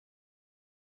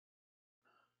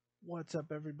What's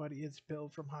up, everybody? It's Bill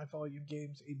from High Volume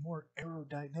Games, a more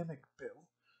aerodynamic Bill,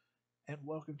 and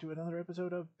welcome to another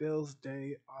episode of Bill's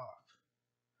Day Off.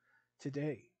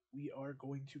 Today, we are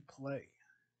going to play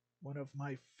one of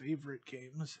my favorite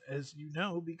games, as you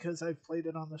know, because I've played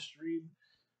it on the stream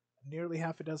nearly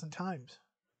half a dozen times.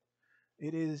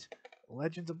 It is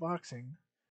Legends of Boxing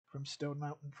from Stone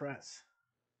Mountain Press.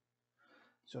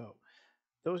 So,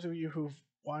 those of you who've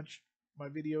watched my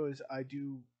videos, I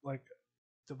do like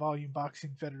the Volume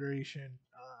Boxing Federation,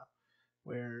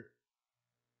 where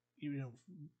the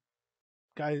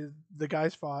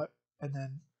guys fought, and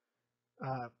then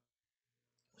uh,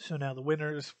 so now the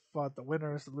winners fought the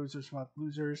winners, the losers fought the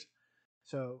losers.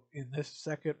 So in this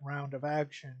second round of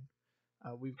action,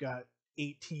 we've got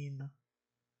 18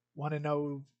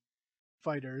 1-0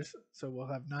 fighters. So we'll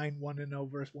have 9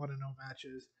 1-0 versus 1-0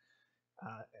 matches,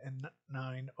 and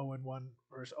 9 0-1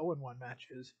 versus 0-1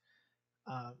 matches.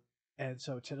 And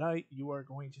so tonight you are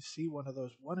going to see one of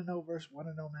those 1-0 versus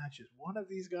 1-0 matches. One of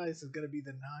these guys is going to be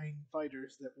the 9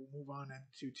 fighters that will move on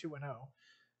into 2-0,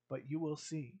 but you will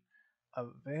see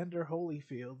Evander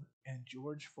Holyfield and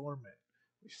George Foreman.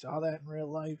 We saw that in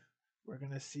real life. We're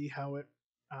going to see how it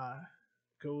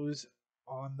goes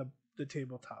on the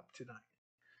tabletop tonight.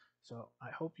 So I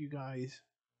hope you guys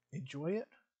enjoy it.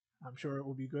 I'm sure it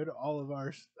will be good. All of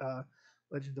our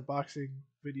Legends of Boxing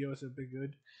videos have been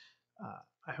good.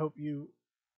 I hope you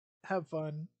have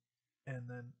fun, and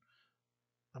then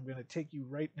I'm going to take you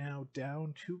right now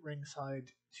down to ringside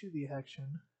to the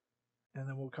action, and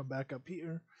then we'll come back up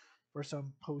here for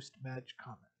some post-match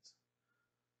comments.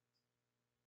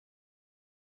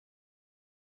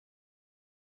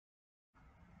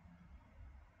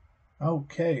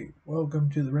 Okay, welcome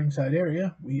to the ringside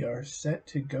area. We are set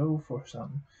to go for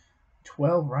some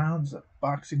 12 rounds of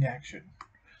boxing action.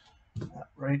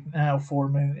 Right now,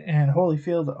 Foreman and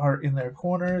Holyfield are in their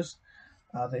corners.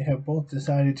 They have both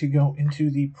decided to go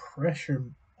into the pressure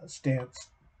stance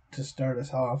to start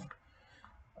us off,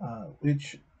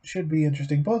 which should be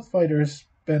interesting. Both fighters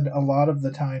spend a lot of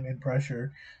the time in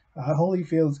pressure.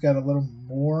 Holyfield's got a little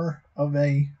more of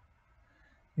a,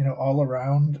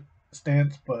 all-around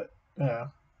stance, but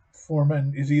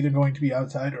Foreman is either going to be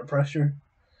outside or pressure.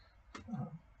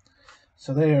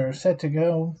 So they are set to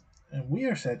go, and we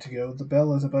are set to go. The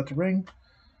bell is about to ring,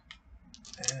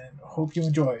 and hope you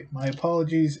enjoy. My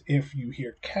apologies if you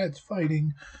hear cats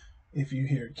fighting, if you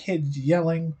hear kids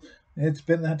yelling. It's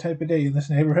been that type of day in this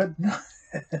neighborhood.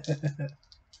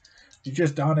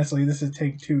 Just honestly, this is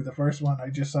take 2. The first one, I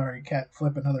just saw a cat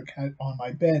flip another cat on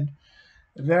my bed.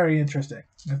 Very interesting.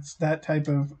 It's that type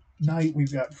of night.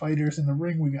 We've got fighters in the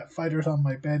ring. We've got fighters on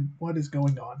my bed. What is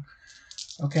going on?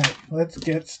 Okay, let's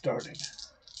get started.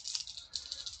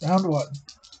 Round 1.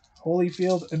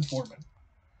 Holyfield and Foreman.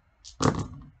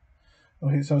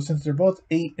 Okay, so since they're both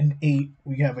 8 and 8,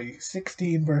 we have a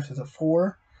 16 versus a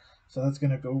 4. So that's going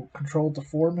to go control to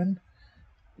Foreman.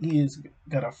 He has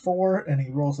got a 4, and he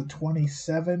rolls a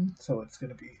 27, so it's going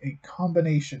to be a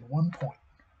combination 1 point.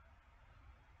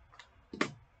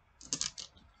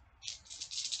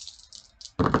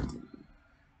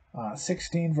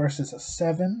 16 versus a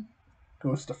 7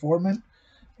 goes to Foreman.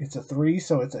 It's a 3,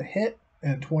 so it's a hit,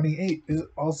 and 28 is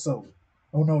also...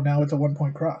 Oh no, now it's a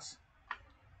 1-point cross.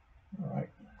 All right.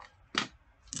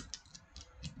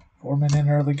 Foreman in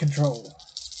early control.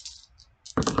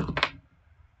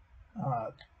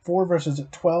 4 versus a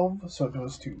 12, so it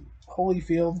goes to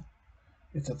Holyfield.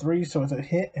 It's a 3, so it's a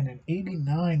hit, and an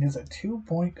 89 is a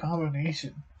 2-point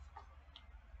combination.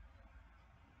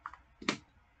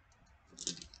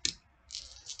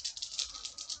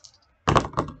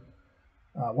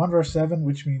 1 versus 7,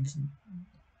 which means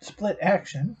split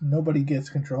action. Nobody gets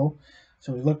control.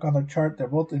 So we look on the chart. They're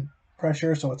both in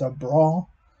pressure, so it's a brawl.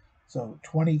 So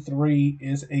 23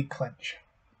 is a clinch.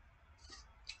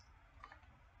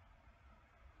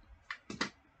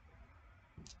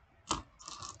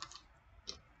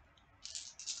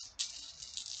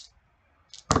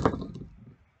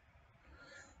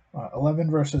 Uh, 11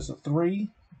 versus a 3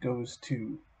 goes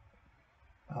to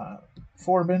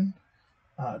Foreman.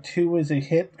 2 is a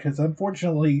hit, because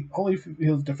unfortunately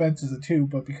Holyfield's defense is a 2,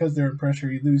 but because they're in pressure,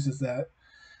 he loses that.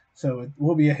 So it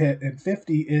will be a hit. And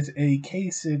 50 is a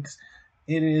K6.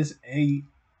 It is a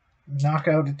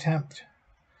knockout attempt.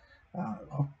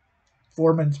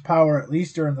 Foreman's power, at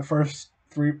least during the first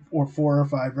 3 or 4 or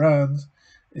 5 rounds,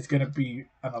 is going to be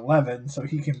an 11, so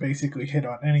he can basically hit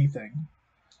on anything.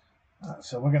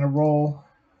 So we're going to roll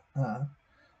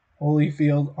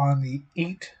Holyfield on the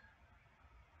 8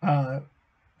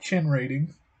 chin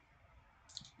rating.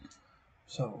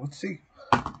 So let's see.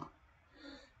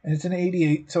 And it's an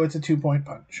 88, so it's a 2-point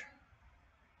punch.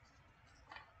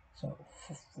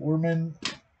 Foreman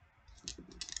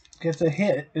gets a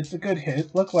hit. It's a good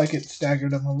hit. Looked like it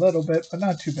staggered him a little bit, but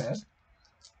not too bad.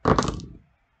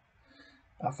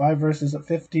 A 5 versus a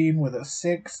 15 with a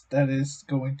 6. That is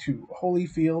going to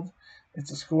Holyfield.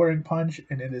 It's a scoring punch,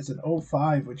 and it is an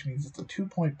 0-5, which means it's a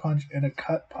 2-point punch and a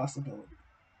cut possibility.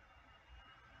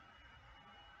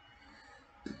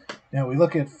 Now we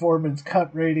look at Foreman's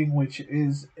cut rating, which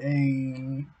is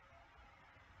a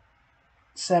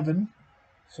 7.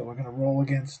 So we're going to roll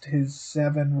against his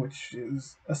 7, which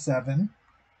is a 7.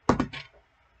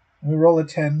 We roll a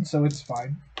 10, so it's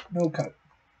fine. No cut.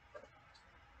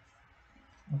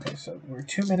 Okay, so we're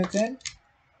 2 minutes in.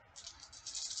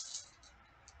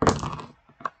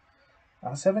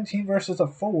 17 versus a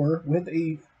 4 with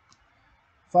a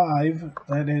 5.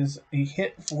 That is a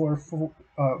hit for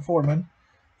Foreman.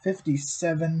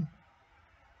 57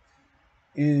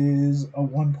 is a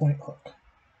 1-point hook.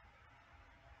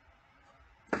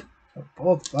 So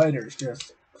both fighters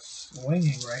just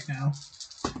swinging right now.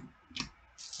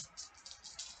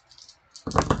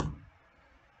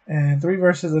 And 3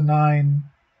 versus a 9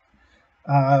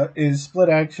 is split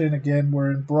action. Again,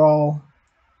 we're in brawl.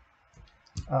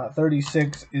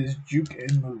 36 is juke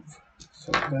and move.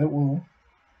 So that will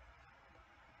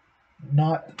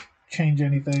not change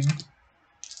anything.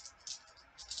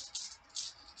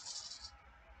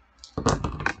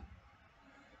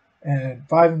 And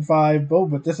 5 and 5,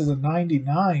 but this is a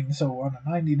 99. So on a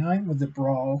 99 with the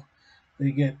brawl,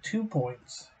 they get 2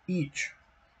 points each.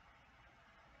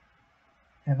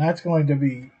 And that's going to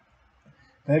be,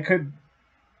 that could,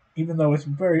 even though it's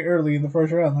very early in the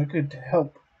first round, that could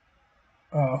help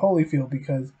Holyfield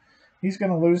because he's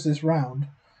going to lose this round.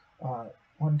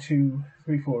 1, 2,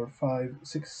 3, 4, 5,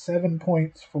 6, 7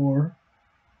 points for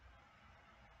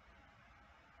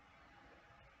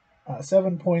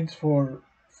 7 points for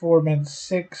Foreman,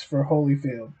 6 for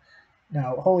Holyfield.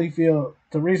 Now, Holyfield,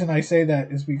 the reason I say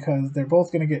that is because they're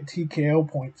both going to get TKO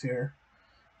points here.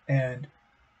 And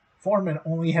Foreman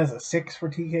only has a 6 for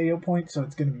TKO points, so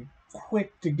it's going to be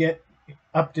quick to get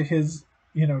up to his,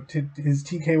 to his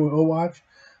TKO watch.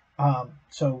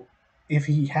 So if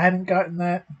he hadn't gotten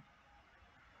that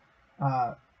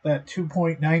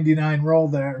 2.99 roll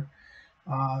there,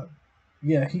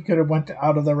 he could have went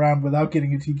out of the round without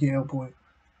getting a TKO point.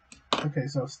 Okay,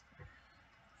 so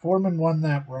Foreman won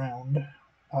that round.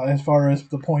 As far as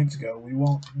the points go, we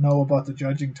won't know about the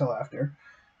judging till after.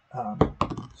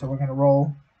 So we're going to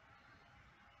roll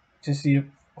to see if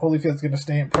Holyfield's going to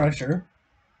stay in pressure.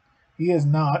 He is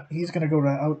not. He's going to go to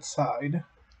outside.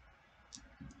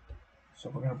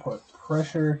 So we're going to put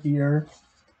pressure here.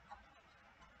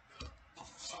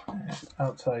 And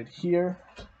outside here.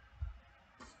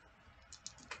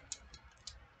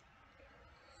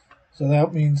 So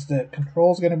that means that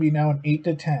control is going to be now an 8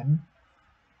 to 10.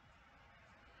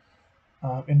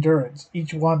 Endurance.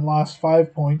 Each one lost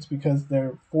 5 points because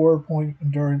they're 4-point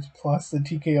endurance plus the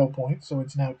TKO point. So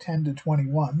it's now 10 to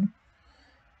 21.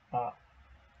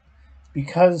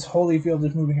 Because Holyfield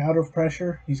is moving out of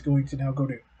pressure, he's going to now go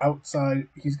to outside.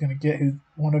 He's going to get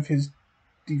one of his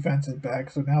defenses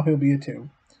back. So now he'll be a 2.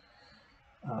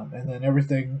 And then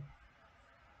everything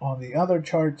on the other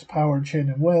charts, power, chin,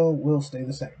 and will stay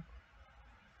the same.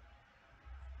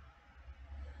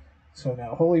 So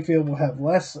now Holyfield will have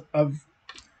less of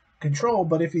control,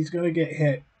 but if he's going to get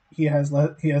hit, he has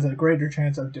a greater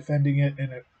chance of defending it,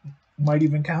 and it might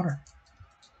even counter.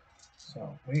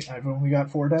 So wait, I've only got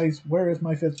 4 dice. Where is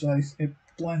my 5th dice? It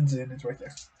blends in. It's right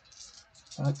there.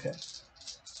 Okay.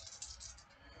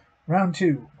 Round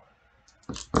 2.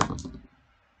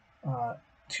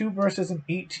 2 versus an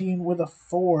 18 with a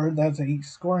 4. That's a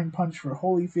scoring punch for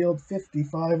Holyfield.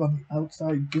 55 on the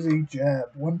outside is a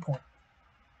jab. 1 point.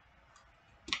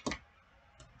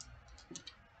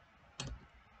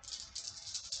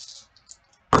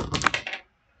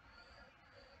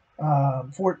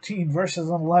 14 versus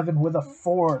 11 with a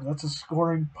 4. That's a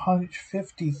scoring punch.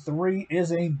 53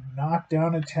 is a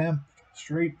knockdown attempt.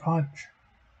 Straight punch.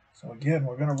 So again,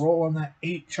 we're going to roll on that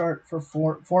 8 chart for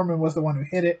Foreman was the one who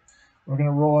hit it. We're going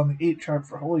to roll on the 8 chart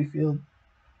for Holyfield.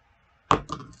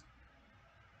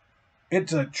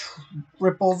 It's a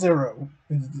 000,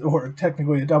 or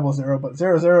technically a 00, but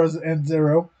 0 and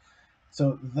 0.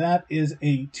 So that is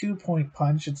a 2-point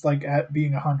punch. It's like at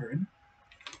being 100.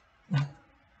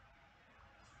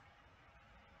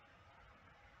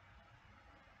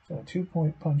 So a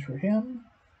 2-point punch for him.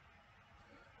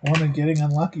 Foreman getting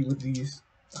unlucky with these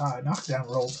knockdown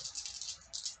rolls.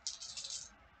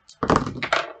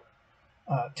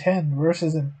 10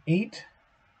 versus an 8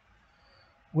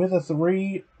 with a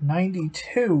 3.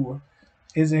 92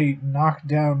 is a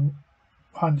knockdown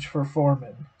punch for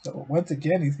Foreman. So once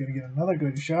again, he's going to get another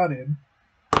good shot in.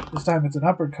 This time it's an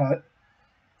uppercut.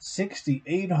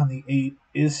 68 on the 8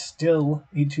 is still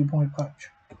a 2-point punch.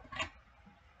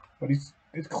 But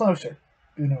it's closer.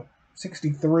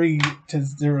 63 to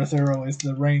 0-0 is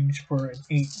the range for an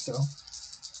 8, so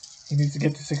he needs to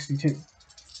get to 62.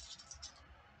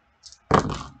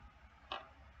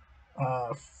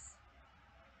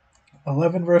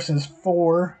 11 versus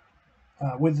 4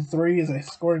 with the 3 is a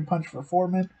scoring punch for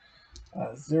Foreman.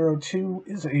 0-2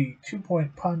 is a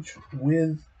 2-point punch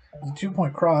with a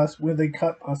 2-point cross with a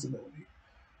cut possibility.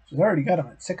 So he's already got him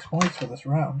at 6 points for this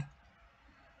round.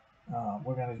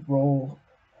 We're going to roll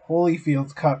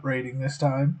Holyfield's cut rating this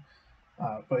time.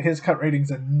 But his cut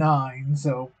rating's a 9,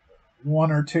 so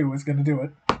 1 or 2 is going to do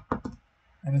it.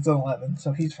 And it's an 11,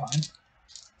 so he's fine.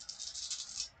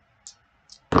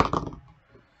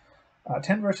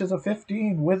 10 versus a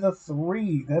 15 with a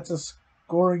 3. That's a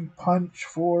scoring punch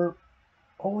for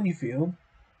Holyfield.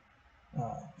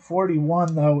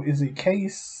 41, though, is a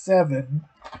K7. And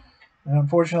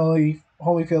unfortunately,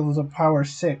 Holyfield is a power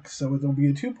 6, so it'll be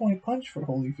a 2-point punch for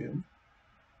Holyfield.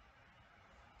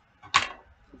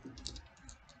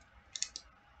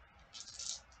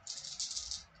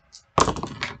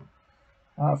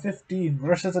 15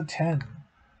 versus a 10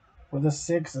 with a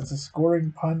 6. That's a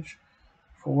scoring punch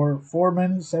for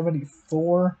Foreman.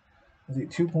 74 is a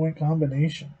 2-point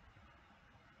combination.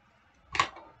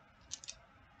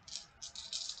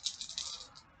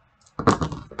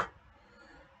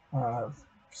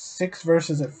 6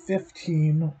 versus a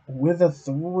 15 with a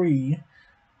 3.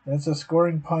 That's a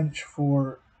scoring punch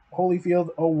for Holyfield.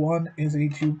 01 is a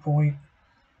 2-point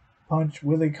punch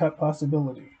with a cut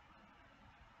possibility.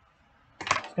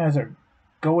 These guys are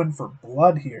going for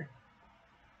blood here.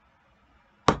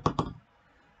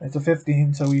 It's a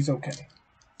 15, so he's okay.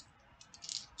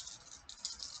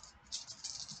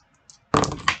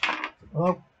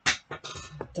 Well,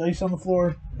 dice on the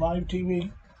floor, live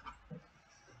TV.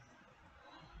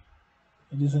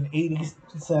 It is an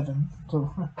 87.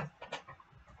 So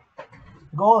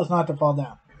the goal is not to fall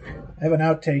down. I have an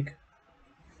outtake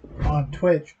on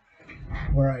Twitch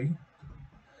where I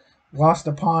lost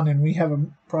a pawn and we have a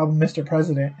problem, Mr.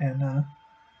 President, and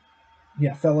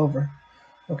fell over.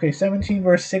 Okay, 17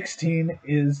 versus 16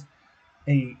 is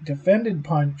a defended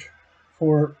punch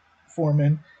for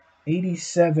Foreman.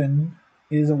 87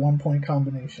 is a 1-point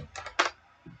combination.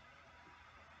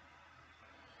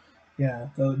 Yeah,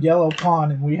 the yellow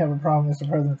pawn, and we have a problem, Mr.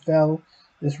 President, fell.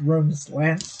 This room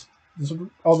slants.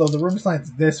 Although the room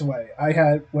slants this way.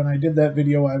 When I did that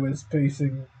video, I was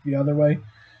facing the other way.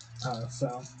 I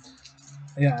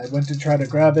went to try to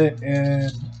grab it,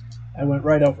 and I went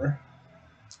right over.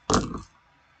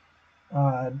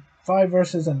 5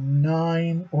 versus a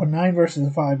 9, or 9 versus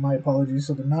a 5, my apologies.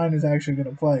 So the 9 is actually going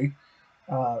to play.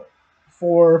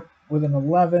 4 with an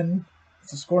 11.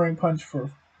 It's a scoring punch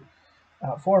for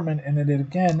Foreman, and it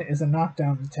again is a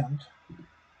knockdown attempt.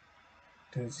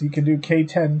 Because he can do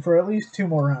K10 for at least 2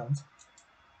 more rounds.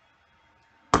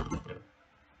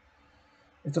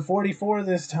 It's a 44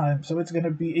 this time, so it's going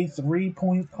to be a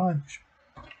 3-point punch.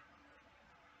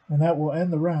 And that will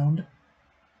end the round.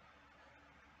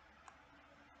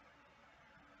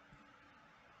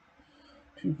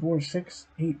 2, 4, 6,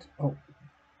 8,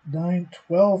 9,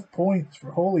 12 points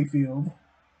for Holyfield.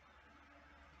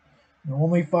 And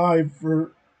only 5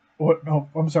 for...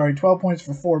 12 points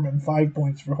for Foreman, 5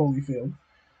 points for Holyfield.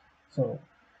 So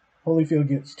Holyfield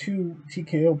gets 2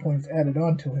 TKO points added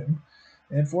onto him.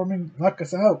 And Foreman, luck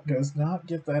us out, does not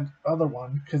get that other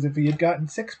one. Because if he had gotten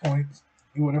 6 points,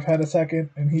 he would have had a second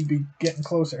and he'd be getting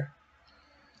closer.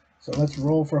 So let's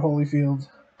roll for Holyfield.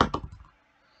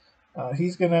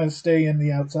 He's going to stay in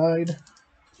the outside.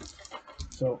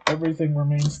 So everything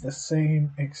remains the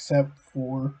same except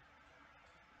for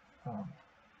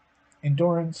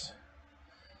endurance.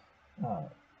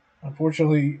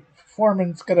 Unfortunately,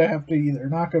 Foreman's going to have to either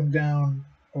knock him down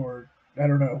or, I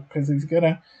don't know, because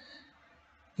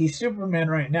he's Superman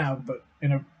right now, but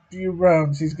in a few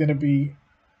rounds he's going to be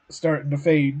starting to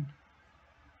fade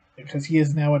because he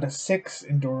is now at a 6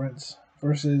 endurance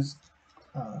versus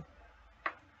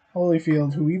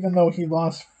Holyfield, who, even though he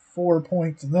lost 4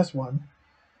 points in this one,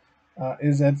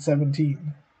 is at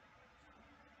 17.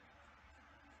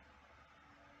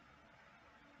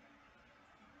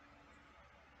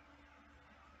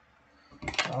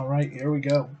 All right, here we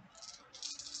go.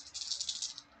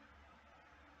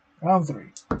 Round 3.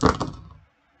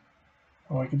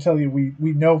 I can tell you,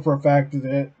 we know for a fact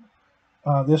that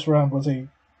this round was even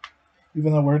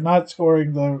though we're not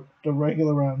scoring the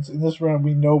regular rounds, in this round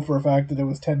we know for a fact that it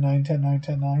was 10-9, 10-9,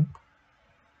 10-9.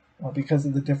 because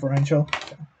of the differential.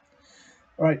 Okay.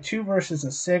 All right, 2 versus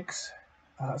a 6,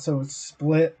 so it's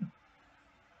split.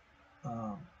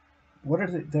 What are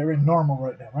they? They're in normal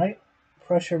right now, right?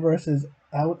 Pressure versus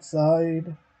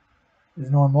outside is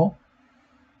normal.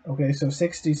 Okay, so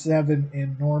 67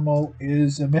 in normal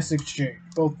is a miss exchange.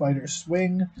 Both fighters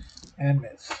swing and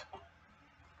miss.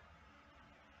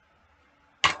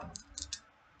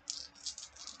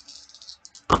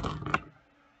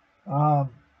 Um,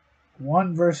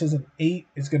 1 versus an 8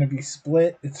 is going to be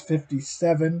split. It's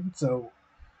 57, so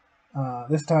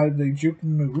this time they juke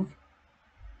and move.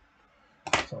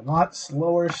 So a lot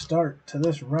slower start to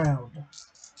this round.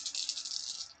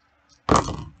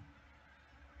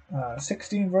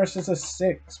 16 versus a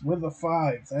 6 with a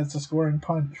 5. That's a scoring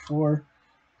punch for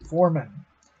Foreman.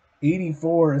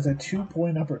 84 is a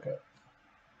 2-point uppercut.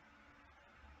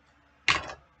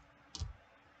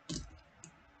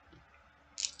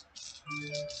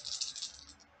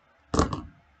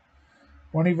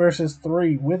 20 versus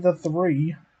 3 with a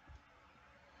 3.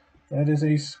 That is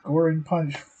a scoring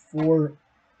punch for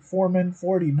Foreman.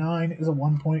 49 is a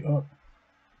 1-point hook.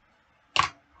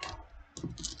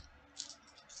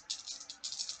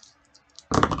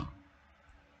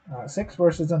 6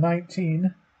 versus a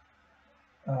 19.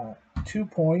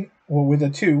 2-point, or with a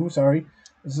 2, sorry.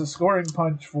 This is a scoring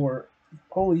punch for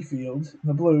Holyfield in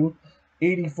the blue.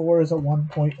 84 is a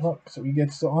 1-point hook, so he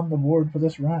gets on the board for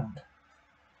this round.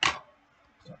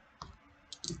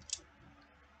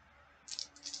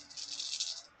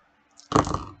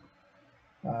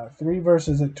 3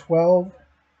 versus a 12.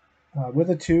 With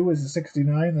a 2 is a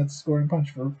 69. That's a scoring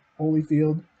punch for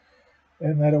Holyfield.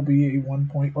 And that'll be a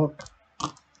 1-point hook.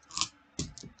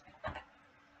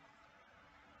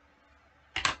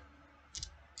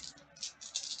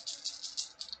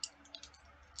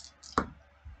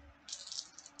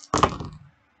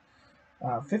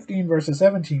 15 versus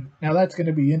 17. Now that's going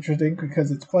to be interesting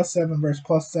because it's +7 versus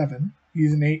 +7.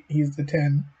 He's an 8. He's the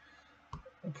 10.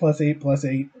 +8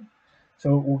 +8.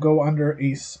 So it will go under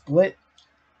a split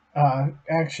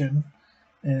action.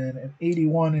 And an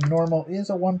 81 in normal is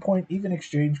a 1-point even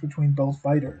exchange between both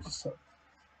fighters. So.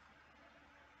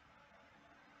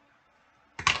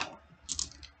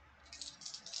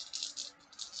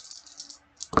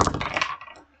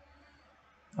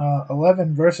 Uh,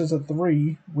 11 versus a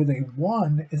 3 with a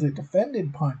 1 is a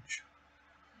defended punch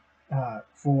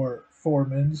for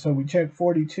Foreman. So we check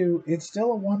 42. It's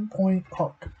still a 1-point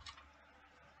hook.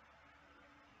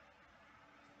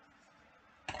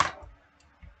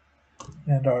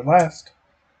 And our last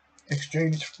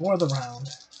exchange for the round.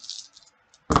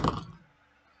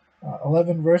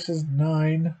 11 versus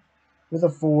 9 with a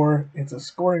 4. It's a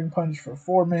scoring punch for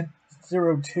Foreman.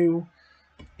 0-2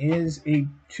 is a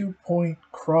 2-point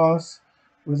cross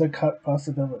with a cut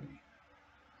possibility.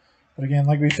 But again,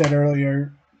 like we said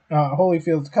earlier,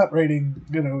 Holyfield's cut rating,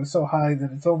 is so high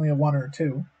that it's only a 1 or a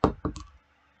 2.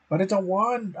 But it's a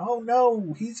 1. Oh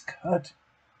no, he's cut.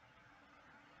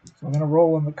 So I'm going to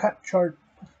roll on the cut chart.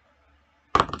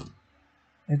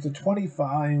 It's a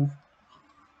 25.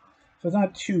 So it's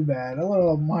not too bad. A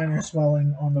little minor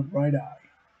swelling on the right eye.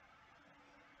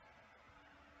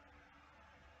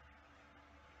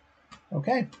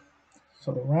 Okay,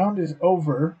 so the round is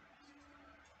over.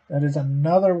 That is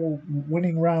another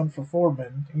winning round for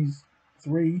Foreman. He's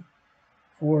 3,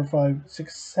 4, 5,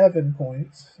 6, 7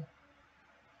 points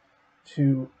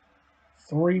to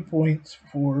 3 points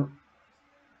for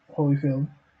Holyfield.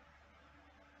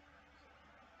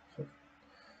 So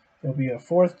there'll be a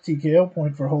 4th TKO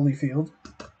point for Holyfield.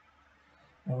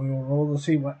 And we will roll to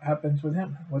see what happens with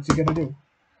him. What's he going to do?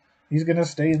 He's going to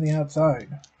stay in the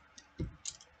outside.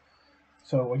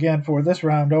 So again, for this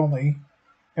round only,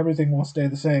 everything will stay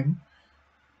the same.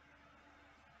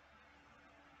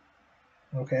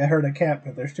 Okay, I heard a cat,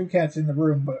 but there's 2 cats in the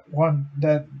room, but one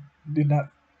that did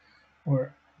not,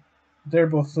 or they're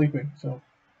both sleeping, so.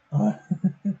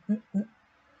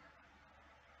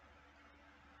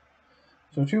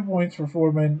 So 2 points for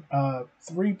Foreman,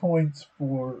 3 points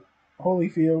for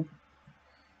Holyfield.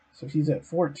 So he's at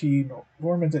 14.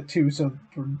 Foreman's at 2, so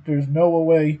there's no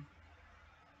way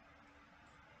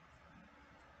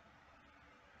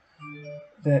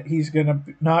that he's going to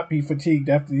not be fatigued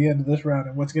after the end of this round.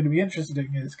 And what's going to be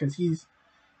interesting is because he's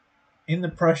in the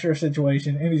pressure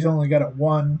situation and he's only got a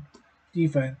 1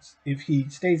 defense. If he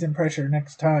stays in pressure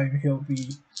next time, he'll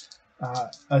be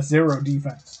a 0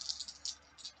 defense.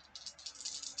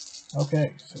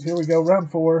 Okay, so here we go,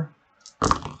 round 4.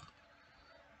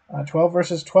 12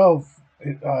 versus 12.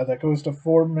 That goes to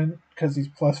Foreman because he's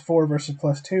 +4 versus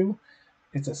 +2.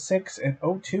 It's a 6 and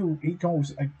 0-2. He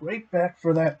goes right back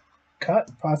for that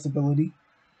cut possibility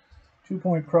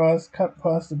 2-point cross, cut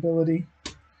possibility.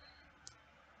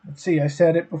 Let's see, I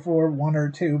said it before, 1 or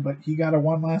 2, but he got a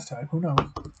 1 last time. Who knows?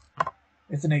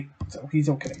 It's an 8, so he's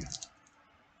okay.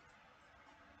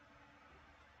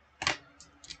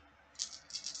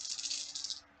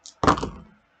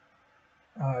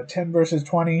 Uh, 10 versus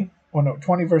 20. Oh no,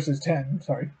 20 versus 10,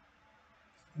 sorry.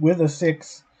 With a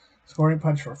 6 scoring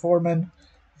punch for Foreman.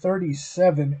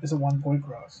 37 is a 1-point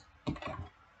cross.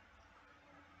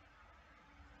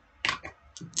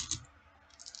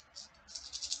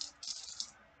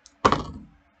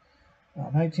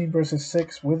 19 versus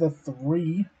 6 with a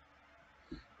 3.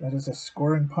 That is a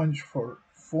scoring punch for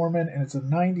Foreman, and it's a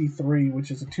 93,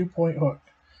 which is a 2-point hook.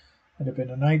 Had it been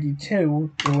a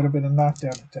 92, it would have been a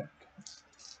knockdown attempt.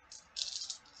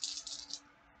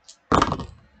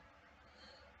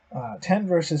 Uh, 10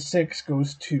 versus 6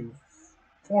 goes to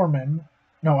Foreman.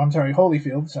 No, I'm sorry,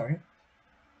 Holyfield, sorry.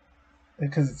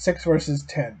 Because it's 6 versus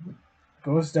 10.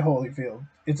 Goes to Holyfield.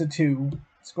 It's a 2,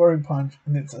 scoring punch,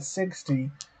 and it's a 60.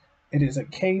 It is a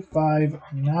K5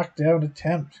 knockdown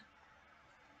attempt.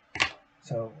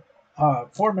 So,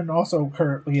 Foreman also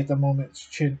currently at the moment is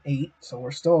chin 8, so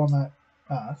we're still on that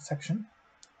section.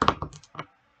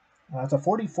 It's a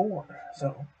 44,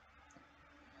 so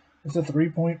it's a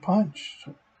 3-point punch.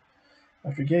 So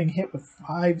after getting hit with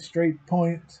 5 straight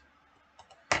points,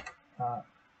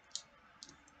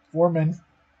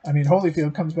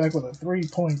 Holyfield comes back with a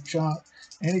 3-point shot,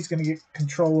 and he's going to get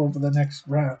control over the next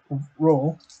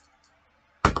roll.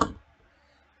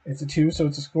 It's a 2, so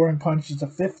it's a scoring punch. It's a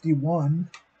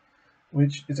 51,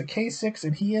 which is a K6,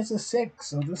 and he has a 6,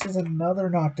 so this is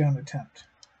another knockdown attempt.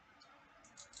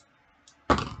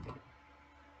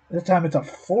 This time it's a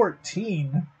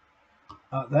 14.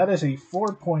 That is a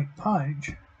 4-point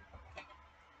punch.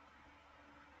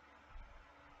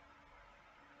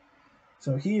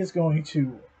 So he is going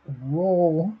to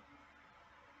roll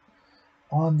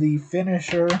on the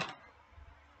finisher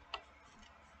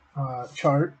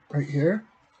chart right here.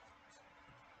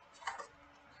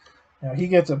 Now he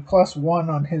gets a +1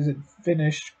 on his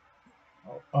finish,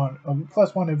 on a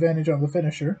 +1 advantage on the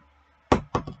finisher.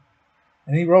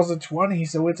 And he rolls a 20,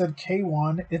 so it's a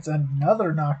K1. It's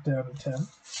another knockdown attempt.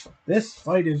 This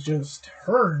fight is just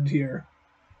turned here.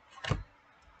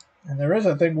 And there is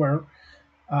a thing where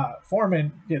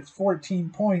Foreman gets 14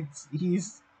 points.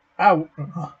 He's out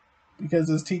because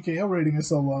his TKO rating is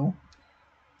so low.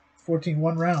 14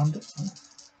 one round.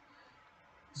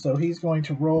 So he's going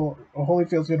to roll.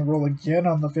 Holyfield's going to roll again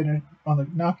on the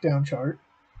knockdown chart.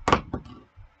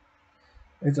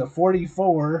 It's a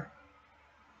 44.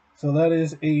 So that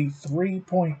is a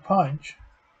 3-point punch.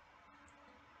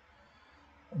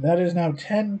 That is now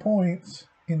 10 points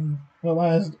in the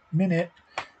last minute,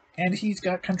 and he's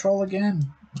got control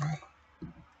again.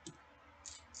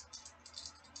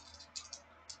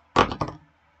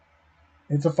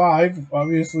 It's a 5.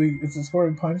 Obviously, it's a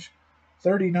scoring punch.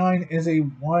 39 is a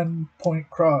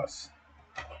 1-point cross.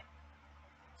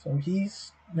 So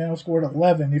he's now scored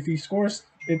 11. If he scores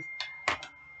it,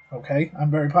 okay, I'm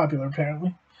very popular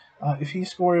apparently. If he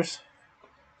scores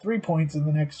 3 points in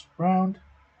the next round,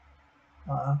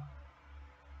 I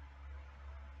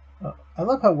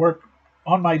love how work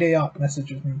on my day off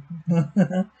messages me.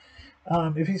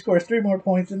 If he scores 3 more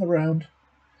points in the round,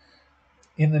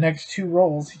 in the next 2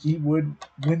 rolls, he would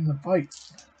win the fight.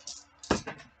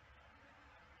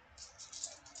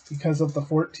 Because of the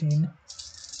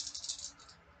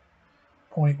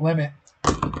 14-point limit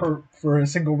for a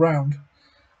single round.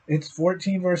 It's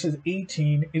 14 versus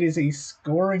 18. It is a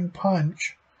scoring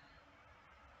punch.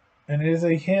 And it is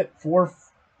a hit for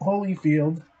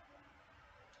Holyfield.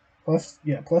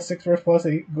 +6 versus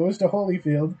 +8 goes to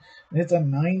Holyfield. And it's a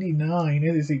 99.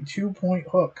 It is a 2-point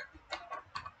hook.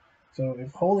 So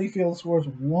if Holyfield scores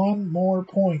 1 more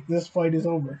point, this fight is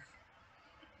over.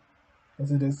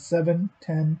 As it is 7,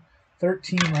 10,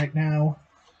 13 right now.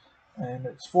 And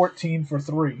it's 14 for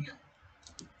 3.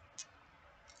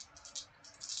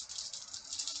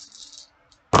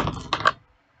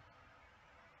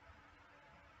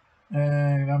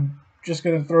 And I'm just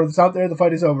going to throw this out there. The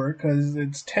fight is over because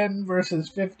it's 10 versus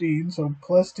 15. So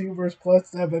 +2 versus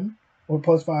 +7. Or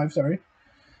 +5, sorry.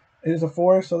 It is a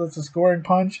 4, so that's a scoring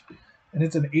punch. And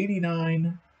it's an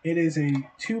 89. It is a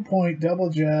 2-point double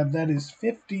jab. That is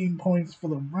 15 points for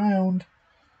the round.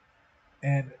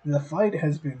 And the fight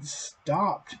has been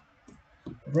stopped.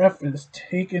 The ref is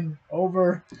taken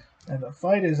over. And the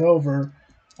fight is over.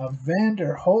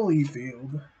 Evander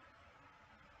Holyfield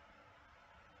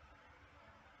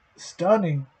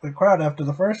stunning the crowd after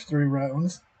the first 3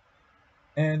 rounds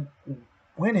and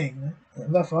winning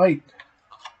the fight.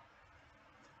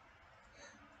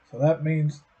 So that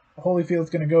means Holyfield's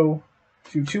going to go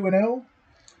to 2-0.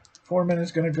 Foreman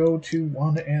is going to go to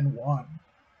 1-1.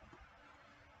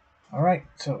 All right,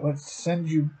 so let's send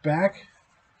you back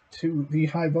to the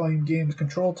High Volume Games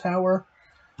control tower,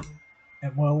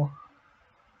 and we'll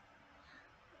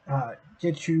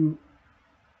get you.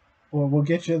 Well, we'll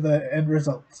get you the end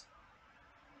results.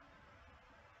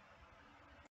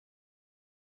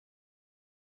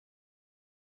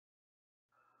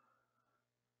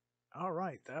 All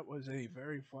right, that was a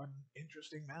very fun,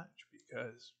 interesting match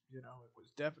because it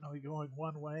was definitely going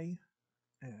one way,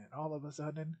 and all of a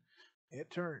sudden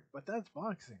it turned. But that's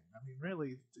boxing. I mean,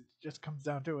 really, it just comes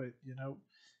down to it. You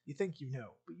think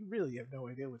but you really have no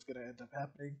idea what's going to end up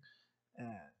happening. And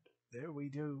there we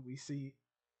do. We see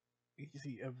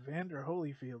Evander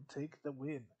Holyfield take the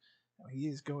win. Now, he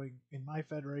is going in my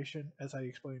federation, as I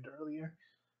explained earlier,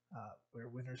 where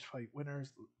winners fight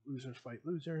winners, losers fight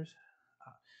losers.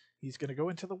 Uh, he's going to go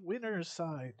into the winners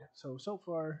side. So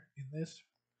far in this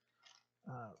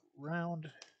round,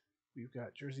 we've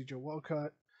got Jersey Joe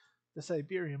Walcott, the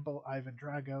Siberian Bull Ivan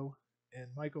Drago, and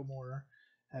Michael Moore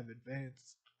have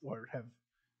advanced or have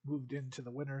moved into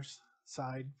the winners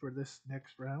side for this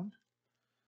next round.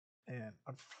 And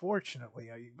unfortunately,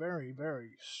 a very,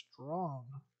 very strong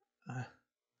uh,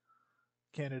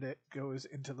 candidate goes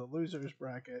into the losers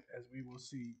bracket, as we will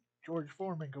see George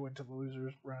Foreman go into the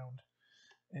losers round,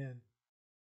 and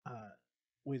uh,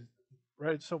 with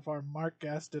right so far Mark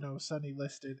Gastineau, Sonny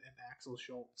Liston, and Axel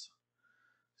Schultz.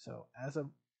 So as of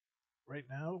right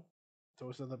now,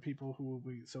 those are the people who will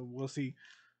be. So we'll see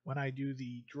when I do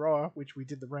the draw, which we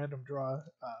did the random draw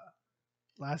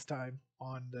last time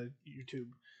on the YouTube.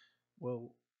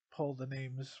 We'll pull the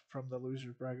names from the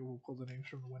losers bracket. We'll pull the names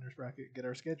from the winners bracket and get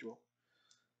our schedule.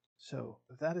 So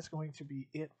that is going to be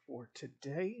it for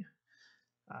today.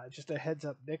 Just a heads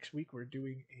up, next week we're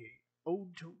doing a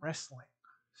ode to wrestling.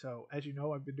 So as you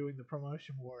know, I've been doing the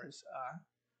Promotion Wars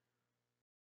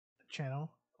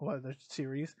channel, or the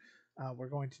series. We're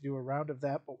going to do a round of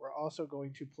that, but we're also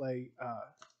going to play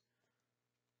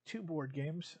two board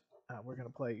games. We're going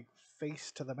to play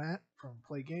Face to the Mat from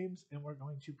Play Games, and we're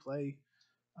going to play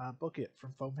Book It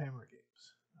from Foam Hammer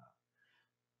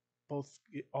Games.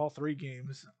 All three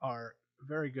games are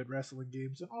very good wrestling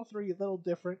games, and all three a little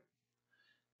different,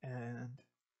 and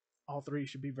all three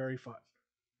should be very fun.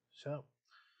 So,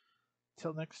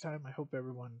 till next time, I hope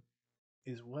everyone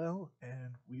is well,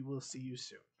 and we will see you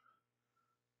soon.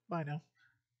 Bye now.